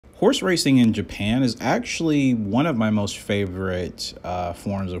Horse racing in Japan is actually one of my most favorite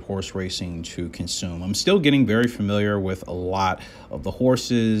forms of horse racing to consume. I'm still getting very familiar with a lot of the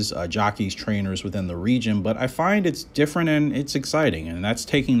horses, jockeys, trainers within the region, but I find it's different and it's exciting. And that's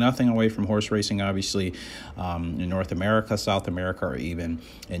taking nothing away from horse racing, obviously, in North America, South America, or even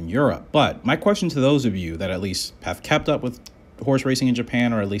in Europe. But my question to those of you that at least have kept up with horse racing in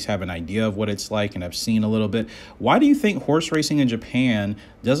Japan, or at least have an idea of what it's like and have seen a little bit, why do you think horse racing in Japan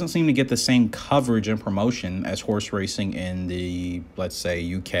doesn't seem to get the same coverage and promotion as horse racing in the, let's say,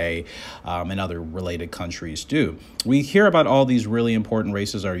 UK and other related countries do? We hear about all these really important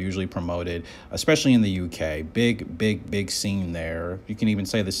races are usually promoted, especially in the UK. Big scene there. You can even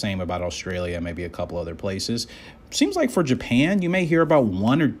say the same about Australia, maybe a couple other places. Seems like for Japan, you may hear about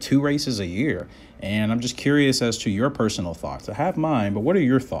 1 or 2 races a year. And I'm just curious as to your personal thoughts. I have mine, but what are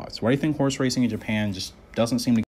your thoughts? Why do you think horse racing in Japan just doesn't seem to